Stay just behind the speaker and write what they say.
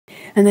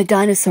and the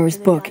dinosaur's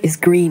book is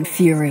green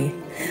fury.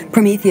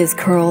 Prometheus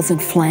curls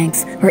and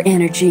flanks, her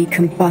energy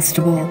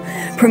combustible.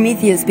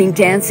 Prometheus being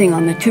dancing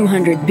on the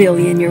 200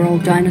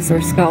 billion-year-old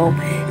dinosaur skull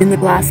in the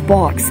glass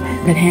box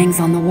that hangs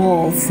on the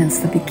wall since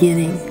the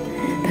beginning.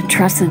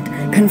 Putrescent,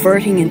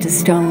 converting into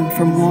stone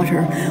from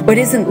water. What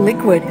isn't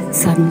liquid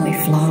suddenly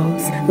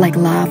flows, like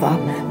lava,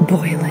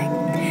 boiling.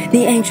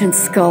 The ancient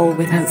skull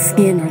without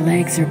skin or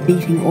legs or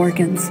beating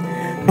organs.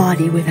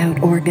 Body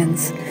without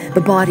organs.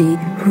 The body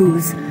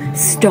whose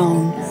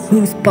stone,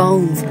 whose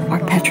bones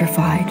are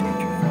petrified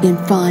in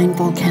fine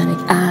volcanic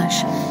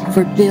ash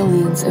for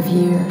billions of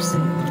years.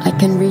 I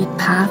can read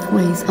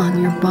pathways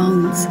on your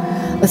bones,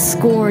 a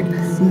scored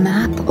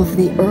map of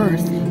the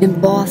earth,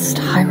 embossed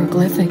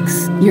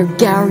hieroglyphics, your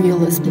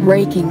garrulous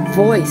breaking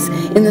voice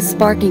in the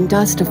sparking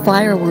dust of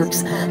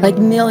fireworks, like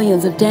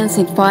millions of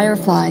dancing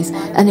fireflies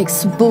and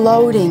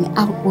exploding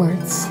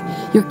outwards.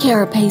 Your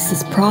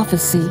carapace's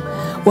prophecy,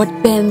 what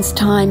bends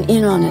time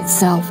in on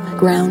itself,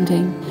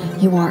 grounding.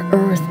 You are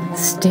earth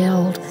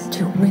stilled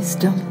to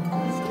wisdom.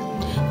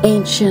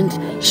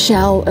 Ancient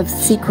shell of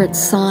secret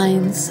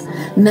signs,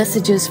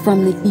 messages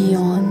from the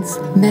eons,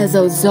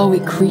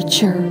 Mesozoic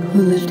creature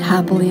who lived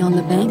happily on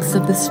the banks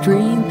of the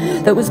stream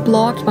that was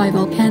blocked by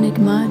volcanic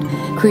mud,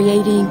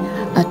 creating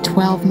a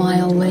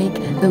 12-mile lake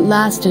that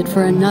lasted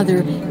for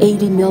another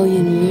 80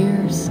 million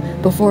years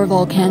before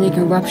volcanic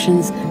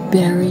eruptions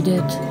buried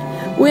it.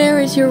 Where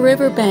is your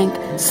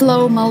riverbank,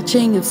 slow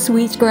mulching of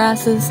sweet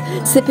grasses,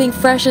 sipping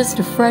freshest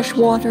of fresh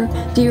water,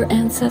 dear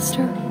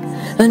ancestor?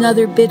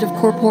 Another bit of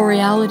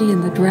corporeality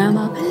in the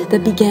drama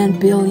that began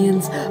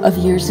billions of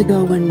years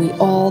ago when we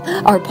all,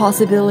 our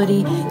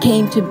possibility,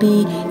 came to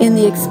be in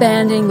the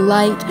expanding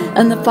light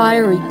and the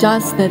fiery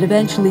dust that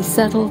eventually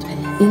settled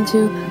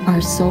into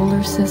our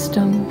solar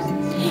system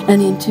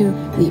and into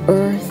the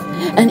earth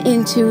and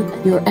into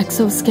your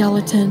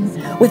exoskeleton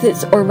with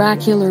its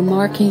oracular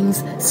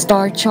markings,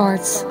 star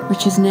charts,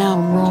 which is now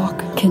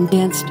rock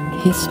condensed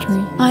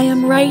history. I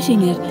am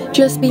writing it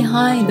just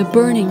behind the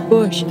burning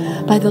bush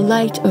by the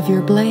light of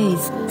your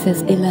blaze,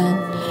 says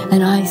Hélène,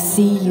 and I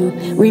see you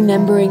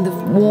remembering the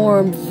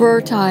warm,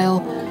 fertile,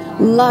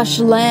 lush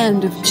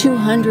land of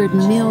 200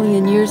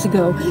 million years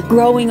ago,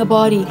 growing a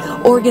body,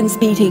 organs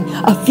beating,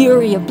 a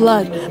fury of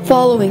blood,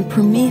 following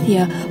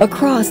Promethea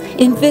across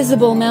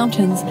invisible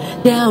mountains,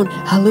 down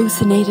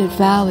hallucinated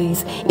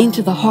valleys,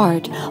 into the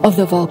heart of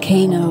the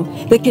volcano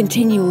that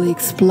continually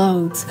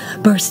explodes,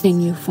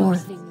 bursting you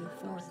forth